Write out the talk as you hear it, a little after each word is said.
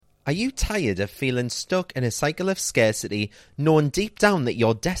Are you tired of feeling stuck in a cycle of scarcity, knowing deep down that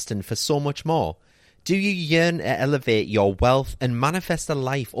you're destined for so much more? Do you yearn to elevate your wealth and manifest a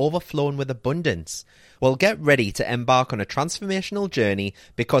life overflowing with abundance? Well, get ready to embark on a transformational journey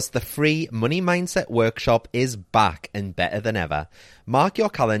because the free Money Mindset Workshop is back and better than ever. Mark your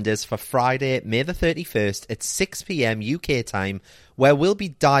calendars for Friday, May the 31st at 6 p.m. UK time, where we'll be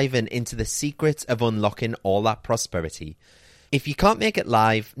diving into the secrets of unlocking all that prosperity. If you can't make it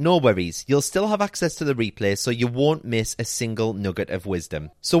live, no worries. You'll still have access to the replay, so you won't miss a single nugget of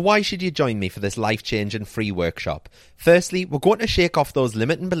wisdom. So why should you join me for this life-changing free workshop? Firstly, we're going to shake off those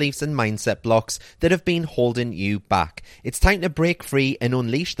limiting beliefs and mindset blocks that have been holding you back. It's time to break free and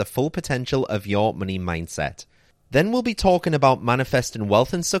unleash the full potential of your money mindset. Then we'll be talking about manifesting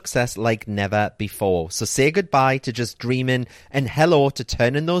wealth and success like never before. So say goodbye to just dreaming and hello to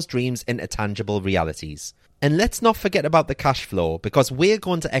turning those dreams into tangible realities. And let's not forget about the cash flow, because we're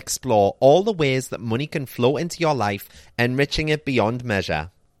going to explore all the ways that money can flow into your life, enriching it beyond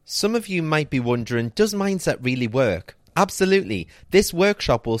measure. Some of you might be wondering, does mindset really work? Absolutely. This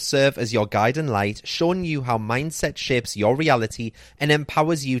workshop will serve as your guiding light, showing you how mindset shapes your reality and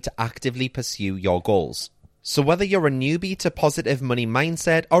empowers you to actively pursue your goals. So whether you're a newbie to positive money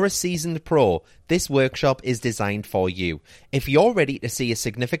mindset or a seasoned pro, this workshop is designed for you. If you're ready to see a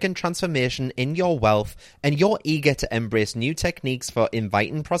significant transformation in your wealth and you're eager to embrace new techniques for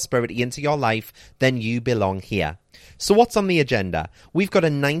inviting prosperity into your life, then you belong here. So what's on the agenda? We've got a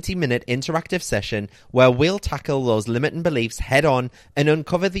 90-minute interactive session where we'll tackle those limiting beliefs head on and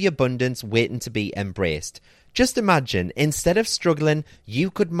uncover the abundance waiting to be embraced. Just imagine, instead of struggling,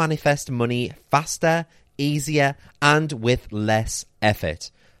 you could manifest money faster, easier, and with less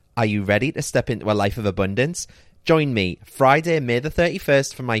effort. Are you ready to step into a life of abundance? Join me Friday, May the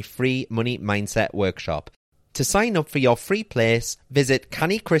 31st for my free Money Mindset Workshop. To sign up for your free place, visit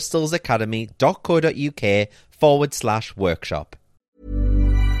cannycrystalsacademy.co.uk/workshop.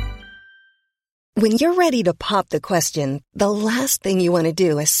 When you're ready to pop the question, the last thing you want to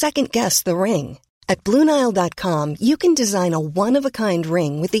do is second-guess the ring. At BlueNile.com, you can design a one-of-a-kind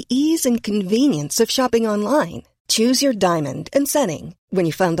ring with the ease and convenience of shopping online. Choose your diamond and setting. When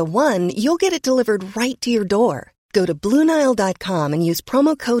you find the one, you'll get it delivered right to your door. Go to BlueNile.com and use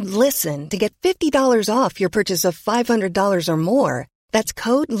promo code LISTEN to get $50 off your purchase of $500 or more. That's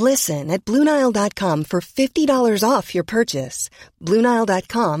code LISTEN at BlueNile.com for $50 off your purchase.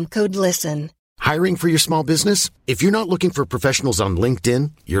 BlueNile.com, code LISTEN. Hiring for your small business? If you're not looking for professionals on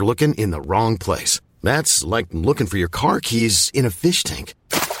LinkedIn, you're looking in the wrong place. That's like looking for your car keys in a fish tank.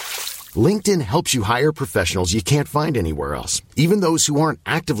 LinkedIn helps you hire professionals you can't find anywhere else, even those who aren't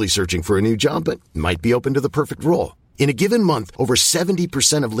actively searching for a new job but might be open to the perfect role. In a given month, over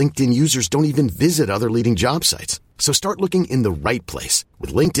 70% of LinkedIn users don't even visit other leading job sites. So start looking in the right place.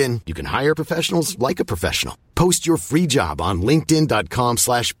 With LinkedIn, you can hire professionals like a professional. Post your free job on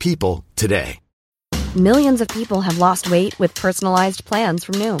linkedin.com/people today. Millions of people have lost weight with personalized plans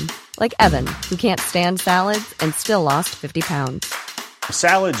from Noom. Like Evan, who can't stand salads and still lost 50 pounds.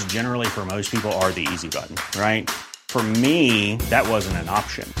 Salads generally for most people are the easy button, right? For me, that wasn't an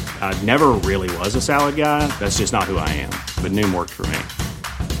option. I never really was a salad guy. That's just not who I am. But Noom worked for me.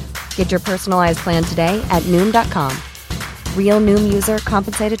 Get your personalized plan today at Noom.com. Real Noom user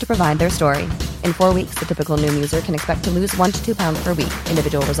compensated to provide their story. In 4 weeks, the typical Noom user can expect to lose 1 to 2 pounds per week.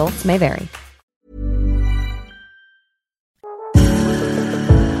 Individual results may vary.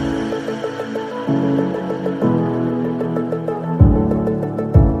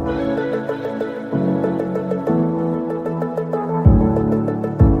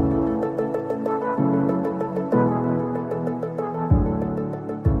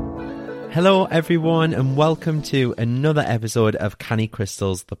 Hello everyone and welcome to another episode of Canny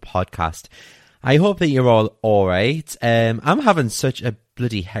Crystals, the podcast. I hope that you're all alright. I'm having such a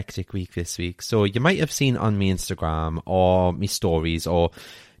bloody hectic week this week, so you might have seen on my Instagram or my stories or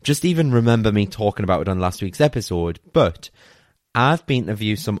just even remember me talking about it on last week's episode, but I've been to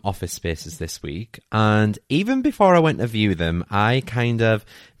view some office spaces this week, and even before I went to view them, I kind of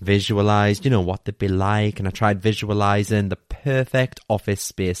visualized, what they'd be like, and I tried visualizing the perfect office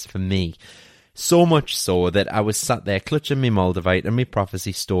space for me. So much so that I was sat there clutching my Moldavite and my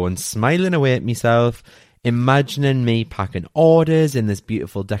Prophecy Stone, smiling away at myself, imagining me packing orders in this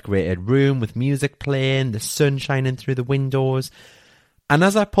beautiful decorated room with music playing, the sun shining through the windows. And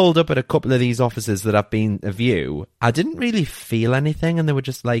as I pulled up at a couple of these offices that I've been to view, I didn't really feel anything, and they were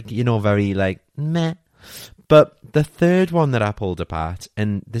just very meh. But the third one that I pulled up at,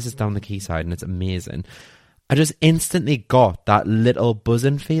 and this is down the quayside and it's amazing, I just instantly got that little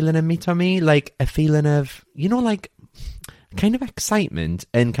buzzing feeling in me tummy, like a feeling of, kind of excitement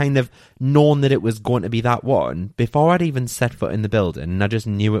and kind of known that it was going to be that one before I'd even set foot in the building, and I just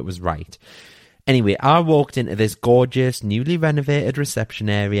knew it was right. Anyway, I walked into this gorgeous, newly renovated reception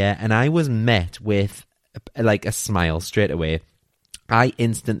area, and I was met with like a smile straight away. I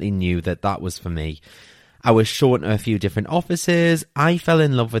instantly knew that that was for me. I was shown to a few different offices. I fell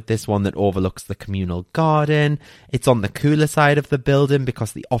in love with this one that overlooks the communal garden. It's on the cooler side of the building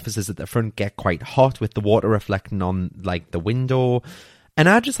because the offices at the front get quite hot with the water reflecting on like the window. And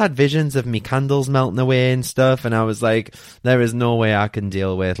I just had visions of me candles melting away and stuff, and I was like, there is no way I can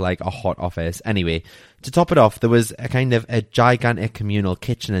deal with like a hot office. Anyway, to top it off, there was a kind of a gigantic communal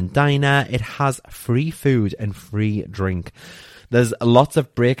kitchen and diner. It has free food and free drink. There's lots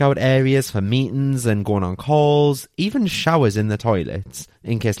of breakout areas for meetings and going on calls, even showers in the toilets,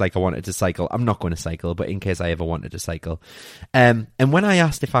 in case like I wanted to cycle. I'm not going to cycle, but in case I ever wanted to cycle. And when I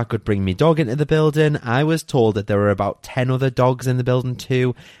asked if I could bring my dog into the building, I was told that there were about 10 other dogs in the building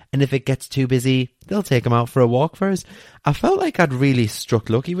too, and if it gets too busy, they'll take them out for a walk for us. I felt like I'd really struck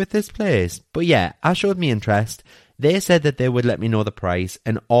lucky with this place, but yeah, I showed me interest. They said that they would let me know the price,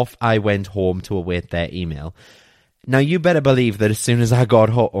 and off I went home to await their email. Now, you better believe that as soon as I got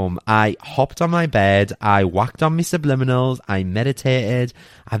home, I hopped on my bed, I whacked on my subliminals, I meditated,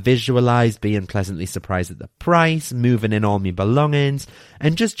 I visualised being pleasantly surprised at the price, moving in all my belongings,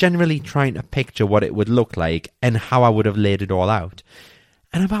 and just generally trying to picture what it would look like and how I would have laid it all out.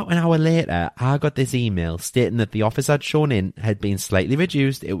 And about an hour later, I got this email stating that the office I'd shown in had been slightly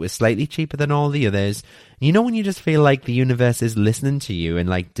reduced, it was slightly cheaper than all the others. You know when you just feel like the universe is listening to you and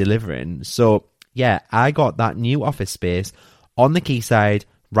like delivering? So yeah, I got that new office space on the quayside,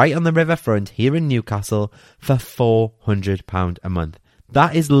 right on the riverfront here in Newcastle for £400 a month.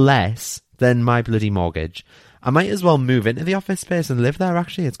 That is less than my bloody mortgage. I might as well move into the office space and live there,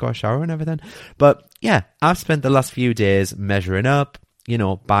 actually. It's got a shower and everything. But yeah, I've spent the last few days measuring up, you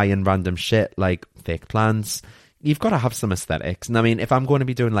know, buying random shit like fake plants. You've got to have some aesthetics. And I mean, if I'm going to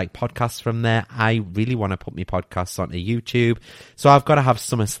be doing like podcasts from there, I really want to put my podcasts onto YouTube. So I've got to have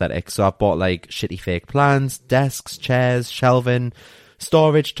some aesthetics. So I've bought like shitty fake plants, desks, chairs, shelving,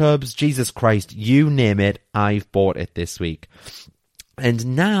 storage tubs. Jesus Christ, you name it, I've bought it this week.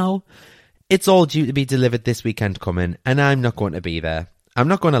 And now it's all due to be delivered this weekend coming, and I'm not going to be there. I'm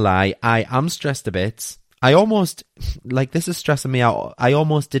not going to lie, I am stressed a bit. I almost, like, this is stressing me out. I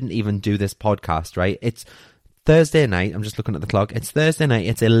almost didn't even do this podcast, right? It's Thursday night. I'm just looking at the clock. It's Thursday night.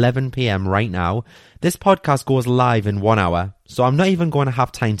 It's 11 p.m. right now. This podcast goes live in 1 hour, so I'm not even going to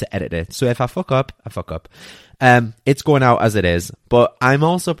have time to edit it. So if I fuck up, I fuck up. It's going out as it is, but I'm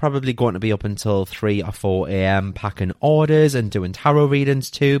also probably going to be up until 3 or 4 a.m. packing orders and doing tarot readings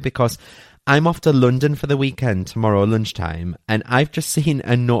too, because I'm off to London for the weekend tomorrow lunchtime, and I've just seen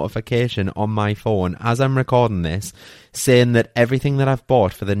a notification on my phone as I'm recording this saying that everything that I've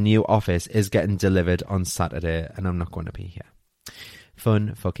bought for the new office is getting delivered on Saturday, and I'm not going to be here.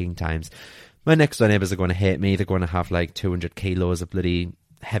 Fun fucking times. My next door neighbours are going to hate me. They're going to have like 200 kilos of bloody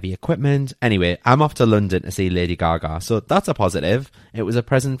heavy equipment. Anyway, I'm off to London to see Lady Gaga, so that's a positive. It was a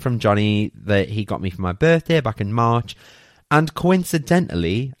present from Johnny that he got me for my birthday back in March. And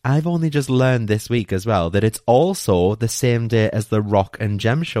coincidentally, I've only just learned this week as well that it's also the same day as the Rock and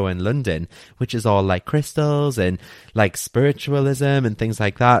Gem show in London, which is all like crystals and like spiritualism and things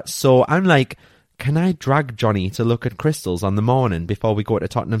like that. So I'm like, can I drag Johnny to look at crystals on the morning before we go to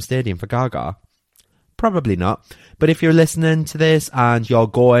Tottenham Stadium for Gaga? Probably not. But if you're listening to this and you're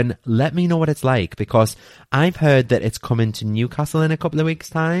going, let me know what it's like, because I've heard that it's coming to Newcastle in a couple of weeks'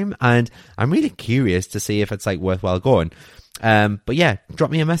 time, and I'm really curious to see if it's like worthwhile going. But yeah,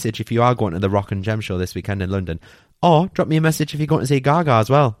 drop me a message if you are going to the Rock and Gem show this weekend in London. Or drop me a message if you're going to see Gaga as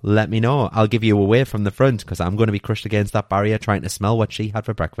well. Let me know. I'll give you a wave from the front, because I'm going to be crushed against that barrier trying to smell what she had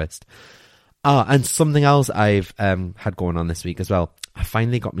for breakfast. And something else I've had going on this week as well. I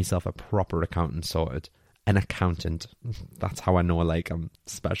finally got myself a proper accountant sorted. An accountant. That's how I know, like, I'm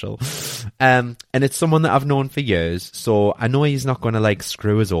special. And it's someone that I've known for years, so I know he's not going to, like,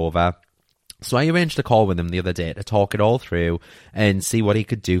 screw us over. So I arranged a call with him the other day to talk it all through and see what he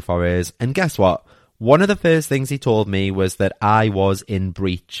could do for us. And guess what? One of the first things he told me was that I was in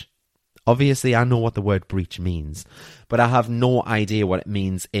breach. Obviously, I know what the word breach means, but I have no idea what it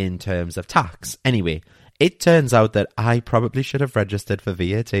means in terms of tax. Anyway, it turns out that I probably should have registered for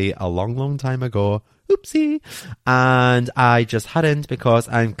VAT a long, long time ago. Oopsie. And I just hadn't, because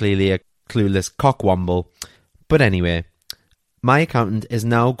I'm clearly a clueless cockwomble. But anyway, my accountant is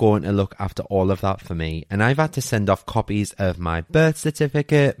now going to look after all of that for me, and I've had to send off copies of my birth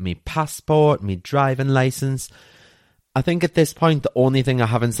certificate, my passport, my driving license. I think at this point, the only thing I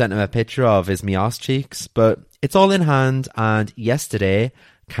haven't sent him a picture of is my arse cheeks, but it's all in hand, and yesterday,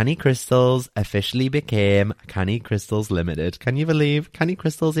 Canny Crystals officially became Canny Crystals Limited. Can you believe? Canny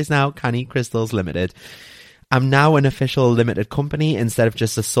Crystals is now Canny Crystals Limited. I'm now an official limited company instead of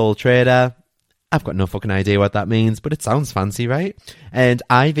just a sole trader. I've got no fucking idea what that means, but it sounds fancy, right? And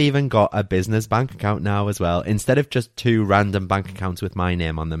I've even got a business bank account now as well, instead of just 2 random bank accounts with my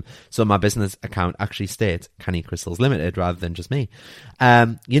name on them. So my business account actually states Canny Crystals Limited rather than just me.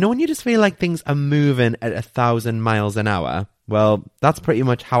 You know when you just feel like things are moving at 1,000 miles an hour? Well, that's pretty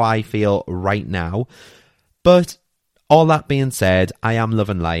much how I feel right now. But all that being said, I am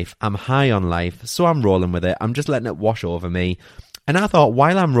loving life. I'm high on life, so I'm rolling with it. I'm just letting it wash over me. And I thought,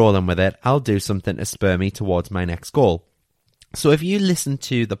 while I'm rolling with it, I'll do something to spur me towards my next goal. So if you listened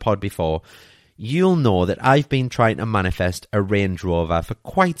to the pod before, you'll know that I've been trying to manifest a Range Rover for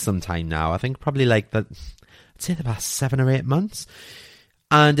quite some time now. I think probably I'd say the past 7 or 8 months.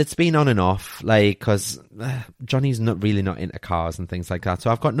 And it's been on and off, because Johnny's not into cars and things like that.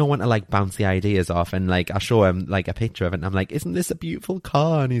 So I've got no one to bounce the ideas off. And I show him a picture of it and I'm like, isn't this a beautiful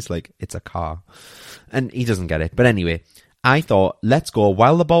car? And he's like, it's a car. And he doesn't get it. But anyway, I thought, let's go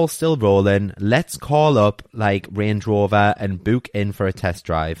while the ball's still rolling. Let's call up Range Rover and book in for a test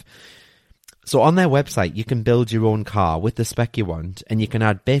drive. So on their website, you can build your own car with the spec you want, and you can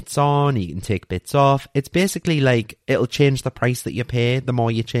add bits on, you can take bits off. It's basically it'll change the price that you pay the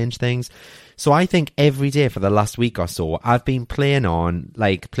more you change things. So I think every day for the last week or so, I've been playing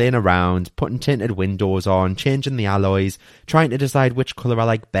around, putting tinted windows on, changing the alloys, trying to decide which colour I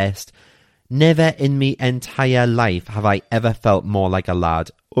like best. Never in me entire life have I ever felt more like a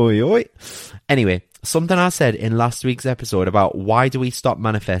lad. Oi, oi. Anyway, something I said in last week's episode about why do we stop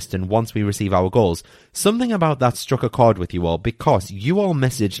manifesting once we receive our goals. Something about that struck a chord with you all because you all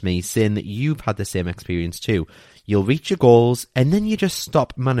messaged me saying that you've had the same experience too. You'll reach your goals and then you just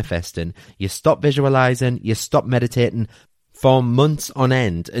stop manifesting. You stop visualizing, you stop meditating for months on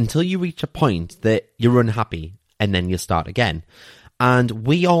end until you reach a point that you're unhappy and then you start again. And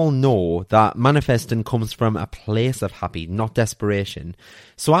we all know that manifesting comes from a place of happy, not desperation.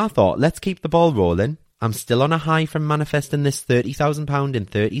 So I thought, let's keep the ball rolling. I'm still on a high from manifesting this £30,000 in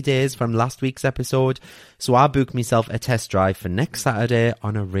 30 days from last week's episode. So I booked myself a test drive for next Saturday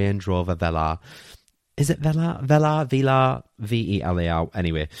on a Range Rover Velar. Is it Velar? Velar? V-E-L-A-R.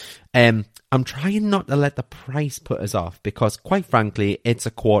 Anyway, I'm trying not to let the price put us off because, quite frankly, it's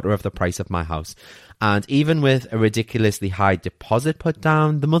a quarter of the price of my house. And even with a ridiculously high deposit put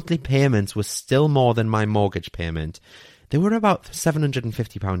down, the monthly payments were still more than my mortgage payment. They were about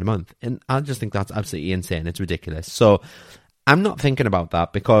 £750 a month. And I just think that's absolutely insane. It's ridiculous. So I'm not thinking about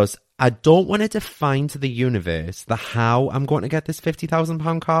that because I don't want to define to the universe the how I'm going to get this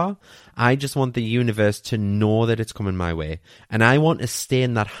 £50,000 car. I just want the universe to know that it's coming my way. And I want to stay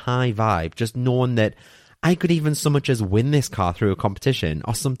in that high vibe, just knowing that I could even so much as win this car through a competition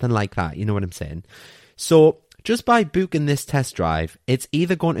or something like that. You know what I'm saying? So just by booking this test drive, it's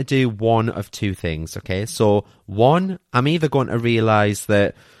either going to do one of two things, okay? So one, I'm either going to realise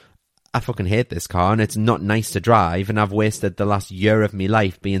that I fucking hate this car and it's not nice to drive and I've wasted the last year of my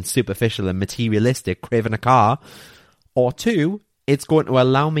life being superficial and materialistic craving a car. Or two, it's going to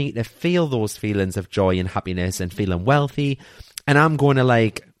allow me to feel those feelings of joy and happiness and feeling wealthy. And I'm going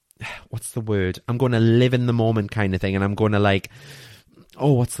to what's the word? I'm going to live in the moment kind of thing. And I'm going to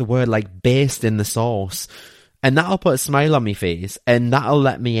baste in the sauce. And that'll put a smile on my face and that'll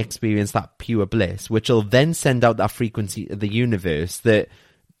let me experience that pure bliss, which will then send out that frequency to the universe that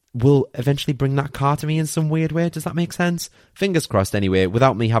will eventually bring that car to me in some weird way. Does that make sense? Fingers crossed anyway,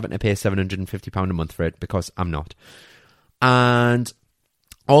 without me having to pay £750 a month for it because I'm not. And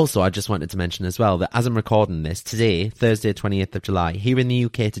also, I just wanted to mention as well that as I'm recording this, today, Thursday, 28th of July, here in the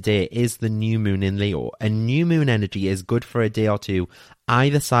UK today is the new moon in Leo. And new moon energy is good for a day or two,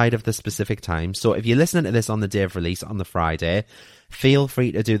 either side of the specific time. So if you're listening to this on the day of release, on the Friday, feel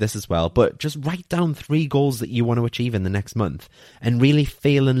free to do this as well. But just write down 3 goals that you want to achieve in the next month and really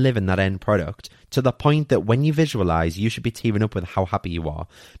feel and live in that end product to the point that when you visualize, you should be tearing up with how happy you are.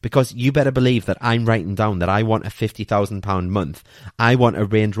 Because you better believe that I'm writing down that I want a £50,000 month, I want a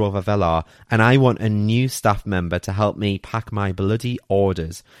Range Rover Velar, and I want a new staff member to help me pack my bloody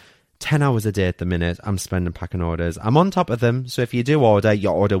orders. 10 hours a day at the minute I'm spending packing orders. I'm on top of them, so if you do order,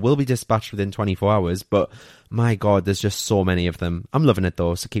 your order will be dispatched within 24 hours, but my God, there's just so many of them. I'm loving it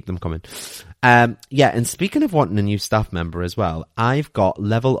though, so keep them coming. And speaking of wanting a new staff member as well, I've got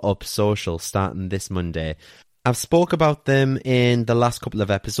Level Up Social starting this Monday. I've spoke about them in the last couple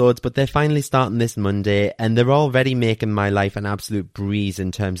of episodes, but they're finally starting this Monday, and they're already making my life an absolute breeze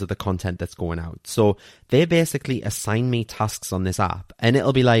in terms of the content that's going out. So they basically assign me tasks on this app, and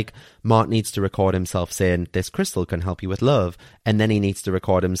it'll be like, Mark needs to record himself saying, this crystal can help you with love, and then he needs to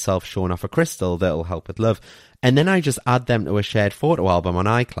record himself showing off a crystal that'll help with love. And then I just add them to a shared photo album on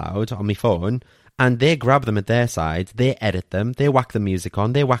iCloud on my phone, and they grab them at their side, they edit them, they whack the music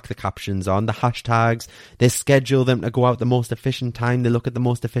on, they whack the captions on, the hashtags, they schedule them to go out the most efficient time, they look at the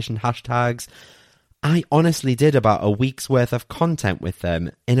most efficient hashtags. I honestly did about a week's worth of content with them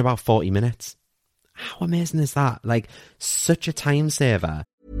in about 40 minutes. How amazing is that? Like, such a time saver.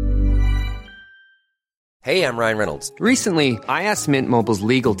 Hey, I'm Ryan Reynolds. Recently, I asked Mint Mobile's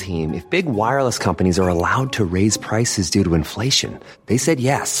legal team if big wireless companies are allowed to raise prices due to inflation. They said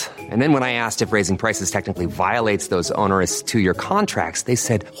yes. And then when I asked if raising prices technically violates those onerous two-year contracts, they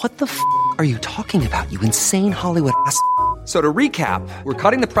said, what the f*** are you talking about, you insane Hollywood ass f- So to recap, we're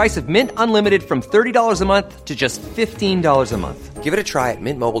cutting the price of Mint Unlimited from $30 a month to just $15 a month. Give it a try at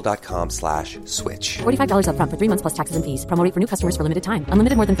mintmobile.com/switch. $45 up front for 3 months plus taxes and fees. Promo rate for new customers for limited time.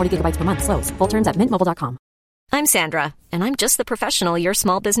 Unlimited more than 40 gigabytes per month. Slows full terms at mintmobile.com. I'm Sandra, and I'm just the professional your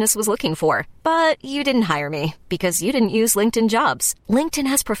small business was looking for. But you didn't hire me because you didn't use LinkedIn Jobs. LinkedIn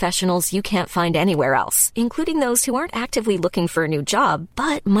has professionals you can't find anywhere else, including those who aren't actively looking for a new job,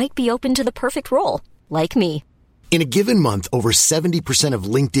 but might be open to the perfect role, like me. In a given month, over 70% of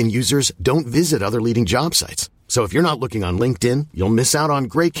LinkedIn users don't visit other leading job sites. So if you're not looking on LinkedIn, you'll miss out on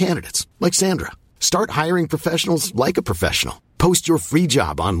great candidates like Sandra. Start hiring professionals like a professional. Post your free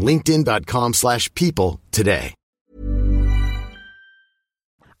job on linkedin.com/people today.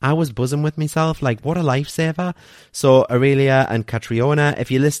 I was buzzing with myself, like, what a lifesaver. So Aurelia and Catriona,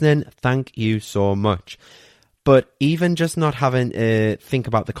 if you're listening, thank you so much. But even just not having to think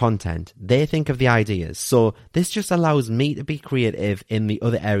about the content, they think of the ideas. So this just allows me to be creative in the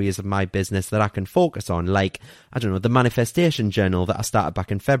other areas of my business that I can focus on, like, I don't know, the manifestation journal that I started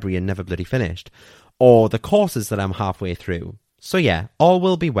back in February and never bloody finished, or the courses that I'm halfway through. So yeah, all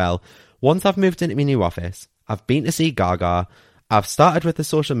will be well. Once I've moved into my new office, I've been to see Gaga, I've started with the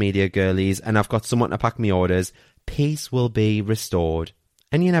social media girlies, and I've got someone to pack me orders, peace will be restored.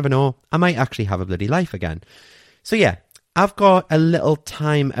 And you never know, I might actually have a bloody life again. So yeah, I've got a little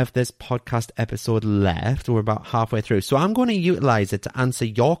time of this podcast episode left. We're about halfway through. So I'm going to utilize it to answer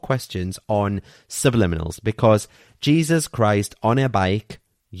your questions on subliminals, because Jesus Christ, on a bike,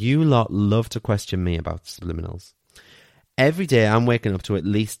 you lot love to question me about subliminals. Every day I'm waking up to at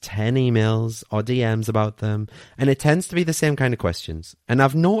least 10 emails or DMs about them, and it tends to be the same kind of questions. And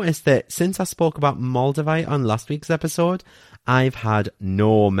I've noticed that since I spoke about Moldavite on last week's episode, I've had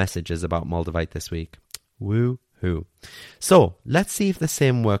no messages about Moldavite this week. Woo-hoo. So let's see if the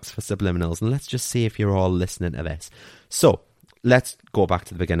same works for subliminals, and let's just see if you're all listening to this. So let's go back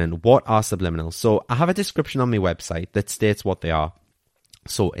to the beginning. What are subliminals? So I have a description on my website that states what they are.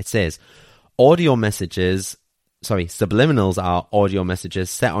 So it says, subliminals are audio messages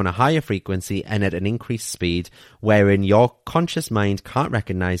set on a higher frequency and at an increased speed, wherein your conscious mind can't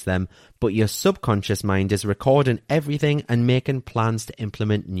recognize them, but your subconscious mind is recording everything and making plans to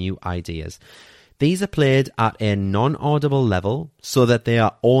implement new ideas. These are played at a non-audible level so that they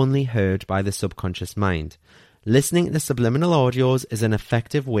are only heard by the subconscious mind. Listening to subliminal audios is an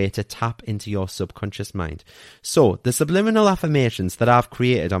effective way to tap into your subconscious mind. So, the subliminal affirmations that I've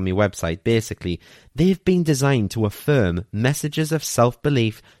created on my website, basically, they've been designed to affirm messages of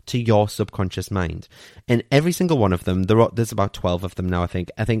self-belief to your subconscious mind. And every single one of them, there's about 12 of them now, I think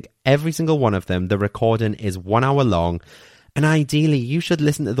every single one of them, the recording is 1 hour long. And ideally, you should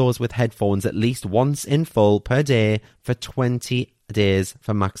listen to those with headphones at least once in full per day for 20 days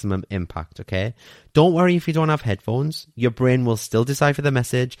for maximum impact, okay? Don't worry if you don't have headphones. Your brain will still decipher the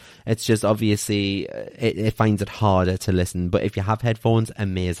message. It's just obviously, it finds it harder to listen. But if you have headphones,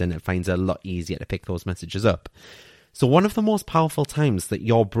 amazing. It finds it a lot easier to pick those messages up. So one of the most powerful times that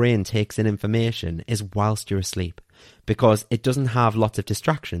your brain takes in information is whilst you're asleep, because it doesn't have lots of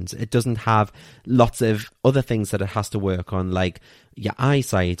distractions. It doesn't have lots of other things that it has to work on, like your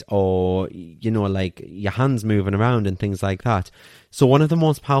eyesight or, like your hands moving around and things like that. So one of the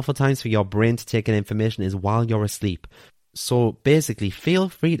most powerful times for your brain to take in information is while you're asleep. So basically, feel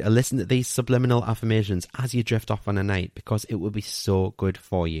free to listen to these subliminal affirmations as you drift off on a night, because it will be so good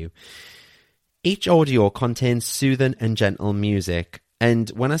for you. Each audio contains soothing and gentle music.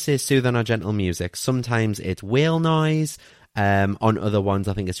 And when I say soothing or gentle music, sometimes it's whale noise. On other ones,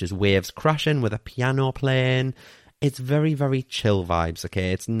 I think it's just waves crashing with a piano playing. It's very, very chill vibes,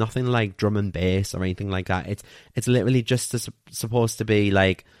 okay? It's nothing like drum and bass or anything like that. It's literally just supposed to be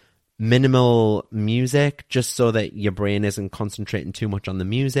like minimal music, just so that your brain isn't concentrating too much on the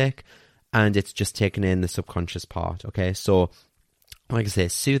music and it's just taking in the subconscious part. Okay, so like I say,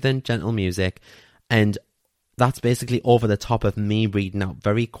 soothing, gentle music, and that's basically over the top of me reading out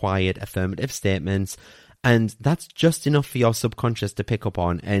very quiet affirmative statements, and that's just enough for your subconscious to pick up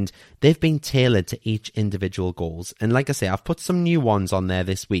on, and they've been tailored to each individual goals. And like I say, I've put some new ones on there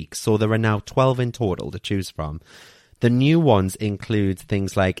this week, so there are now 12 in total to choose from. The new ones include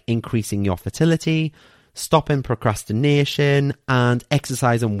things like increasing your fertility, stopping procrastination, and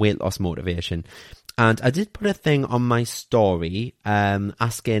exercise and weight loss motivation. And I did put a thing on my story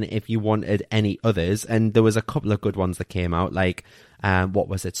asking if you wanted any others, and there was a couple of good ones that came out, like what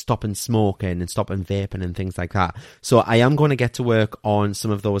was it, stopping smoking and stopping vaping and things like that. So I am going to get to work on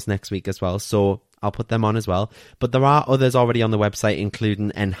some of those next week as well, so I'll put them on as well. But there are others already on the website,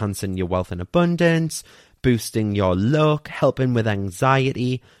 including enhancing your wealth and abundance, boosting your luck, helping with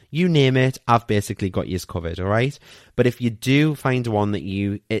anxiety, you name it, I've basically got yours covered, all right? But if you do find one that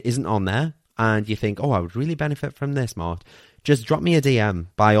it isn't on there, and you think, oh, I would really benefit from this, Mart, just drop me a DM.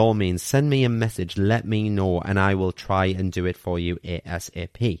 By all means, send me a message, let me know, and I will try and do it for you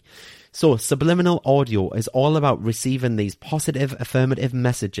ASAP. So subliminal audio is all about receiving these positive, affirmative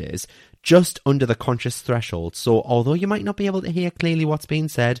messages just under the conscious threshold. So although you might not be able to hear clearly what's being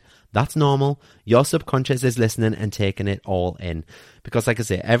said, that's normal. Your subconscious is listening and taking it all in. Because like I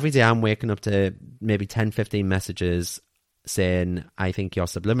say, every day I'm waking up to maybe 10, 15 messages saying, I think your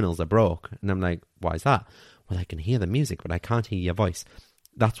subliminals are broke. And I'm like, why is that? Well, I can hear the music, but I can't hear your voice.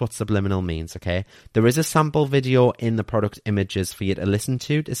 That's what subliminal means, okay? There is a sample video in the product images for you to listen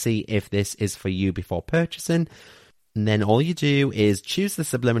to see if this is for you before purchasing. And then all you do is choose the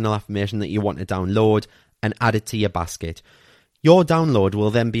subliminal affirmation that you want to download and add it to your basket. Your download will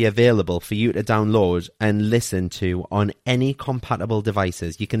then be available for you to download and listen to on any compatible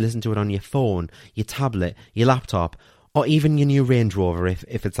devices. You can listen to it on your phone, your tablet, your laptop, or even your new Range Rover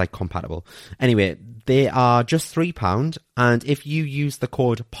if it's like compatible. Anyway, they are just £3, and if you use the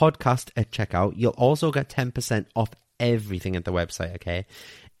code podcast at checkout, you'll also get 10% off everything at the website, okay?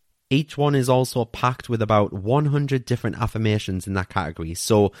 Each one is also packed with about 100 different affirmations in that category.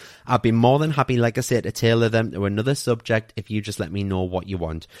 So I'd be more than happy, like I said, to tailor them to another subject if you just let me know what you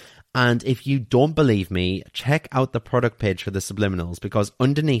want. And if you don't believe me, check out the product page for the subliminals, because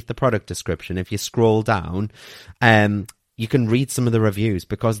underneath the product description, if you scroll down, you can read some of the reviews,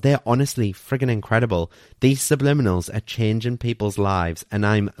 because they're honestly friggin' incredible. These subliminals are changing people's lives, and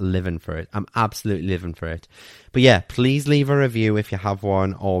I'm living for it. I'm absolutely living for it. But yeah, please leave a review if you have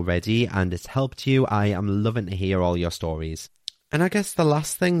one already and it's helped you. I am loving to hear all your stories. And I guess the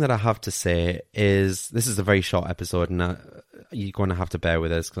last thing that I have to say is, this is a very short episode, and you're going to have to bear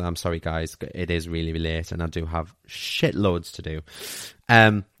with us, because I'm sorry, guys, it is really late and I do have shitloads to do.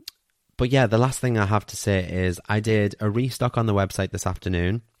 But yeah, the last thing I have to say is I did a restock on the website this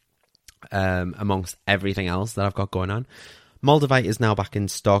afternoon, amongst everything else that I've got going on. Moldavite is now back in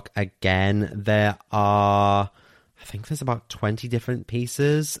stock again. There are, I think there's about 20 different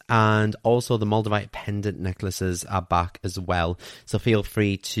pieces, and also the Moldavite pendant necklaces are back as well. So feel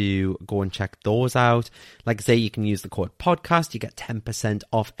free to go and check those out. Like I say, you can use the code podcast. You get 10%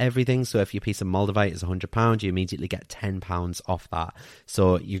 off everything. So if your piece of Moldavite is £100, you immediately get £10 off that.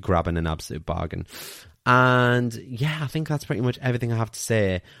 So you're grabbing an absolute bargain. And yeah, I think that's pretty much everything I have to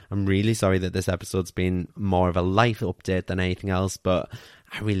say. I'm really sorry that this episode's been more of a life update than anything else, but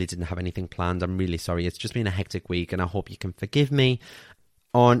I really didn't have anything planned. I'm really sorry. It's just been a hectic week, and I hope you can forgive me.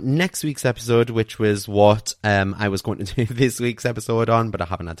 On next week's episode, which was what I was going to do this week's episode on, but I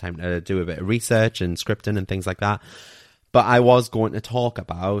haven't had time to do a bit of research and scripting and things like that. But I was going to talk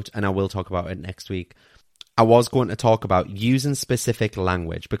about, and I will talk about it next week, I was going to talk about using specific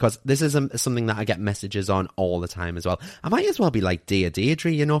language, because this is something that I get messages on all the time as well. I might as well be like Dear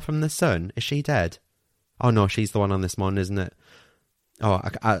Deirdre, you know, from The Sun. Is she dead? Oh no, she's the one on this morning, isn't it? Oh,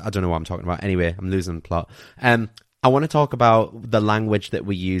 I don't know what I'm talking about. Anyway, I'm losing the plot. I want to talk about the language that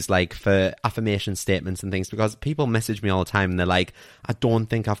we use, like for affirmation statements and things, because people message me all the time and they're like, I don't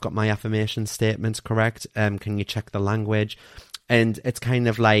think I've got my affirmation statements correct. Can you check the language? And it's kind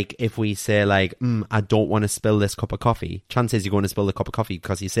of like if we say like, I don't want to spill this cup of coffee. Chances you're going to spill the cup of coffee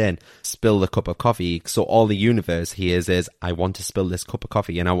because he's saying, spill the cup of coffee. So all the universe hears is, I want to spill this cup of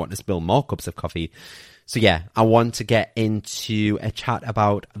coffee and I want to spill more cups of coffee. So yeah, I want to get into a chat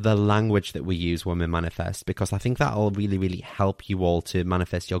about the language that we use when we manifest, because I think that'll really, really help you all to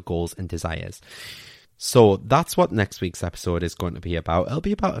manifest your goals and desires. So that's what next week's episode is going to be about. It'll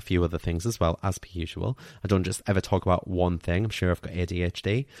be about a few other things as well, as per usual. I don't just ever talk about one thing. I'm sure I've got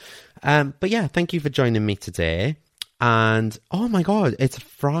ADHD. But yeah, thank you for joining me today. And oh my God, it's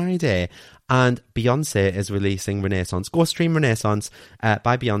Friday. And Beyonce is releasing Renaissance. Go stream Renaissance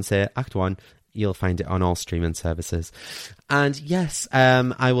by Beyonce, Act 1. You'll find it on all streaming services. And yes,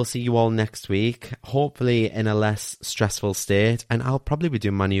 I will see you all next week, hopefully in a less stressful state. And I'll probably be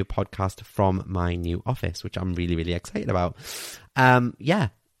doing my new podcast from my new office, which I'm really, really excited about. Yeah,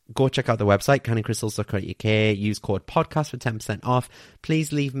 go check out the website, candydcrystals.co.uk. Use code podcast for 10% off.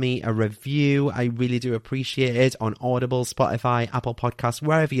 Please leave me a review. I really do appreciate it on Audible, Spotify, Apple Podcasts,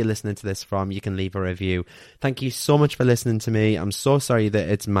 wherever you're listening to this from, you can leave a review. Thank you so much for listening to me. I'm so sorry that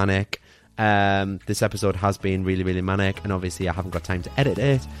it's manic. This episode has been really, really manic, and obviously I haven't got time to edit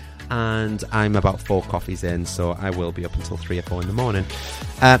it, and I'm about 4 coffees in, so I will be up until 3 or 4 in the morning.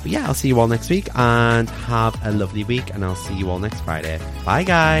 But yeah, I'll see you all next week, and have a lovely week, and I'll see you all next Friday. Bye,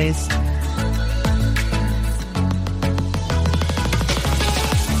 guys.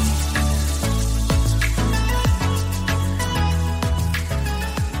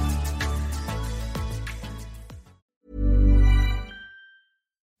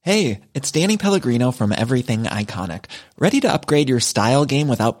 Hey, it's Danny Pellegrino from Everything Iconic. Ready to upgrade your style game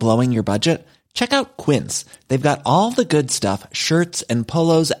without blowing your budget? Check out Quince. They've got all the good stuff, shirts and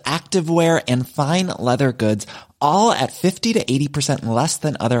polos, activewear, and fine leather goods, all at 50 to 80% less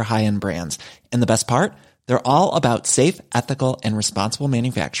than other high-end brands. And the best part? They're all about safe, ethical, and responsible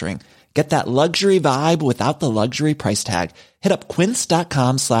manufacturing. Get that luxury vibe without the luxury price tag. Hit up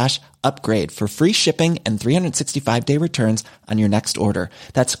quince.com/upgrade for free shipping and 365-day returns on your next order.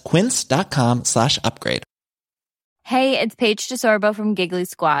 That's quince.com/upgrade. Hey, it's Paige DeSorbo from Giggly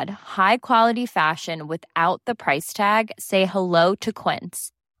Squad. High quality fashion without the price tag. Say hello to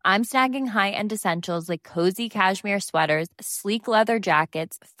Quince. I'm snagging high-end essentials like cozy cashmere sweaters, sleek leather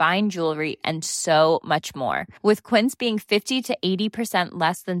jackets, fine jewelry, and so much more. With Quince being 50 to 80%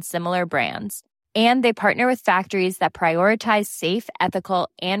 less than similar brands. And they partner with factories that prioritize safe, ethical,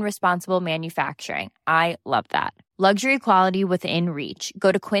 and responsible manufacturing. I love that. Luxury quality within reach.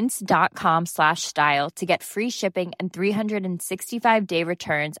 Go to quince.com/style to get free shipping and 365-day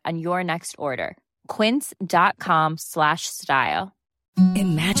returns on your next order. Quince.com/style.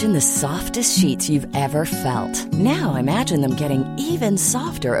 Imagine the softest sheets you've ever felt. Now imagine them getting even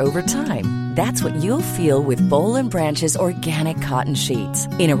softer over time. That's what you'll feel with Boll & Branch's organic cotton sheets.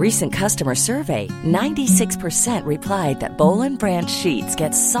 In a recent customer survey, 96% replied that Boll & Branch sheets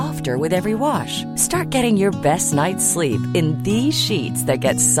get softer with every wash. Start getting your best night's sleep in these sheets that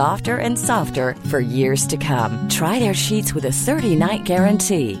get softer and softer for years to come. Try their sheets with a 30-night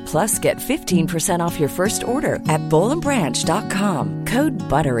guarantee. Plus, get 15% off your first order at bollandbranch.com. Code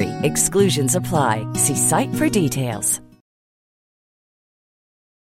BUTTERY. Exclusions apply. See site for details.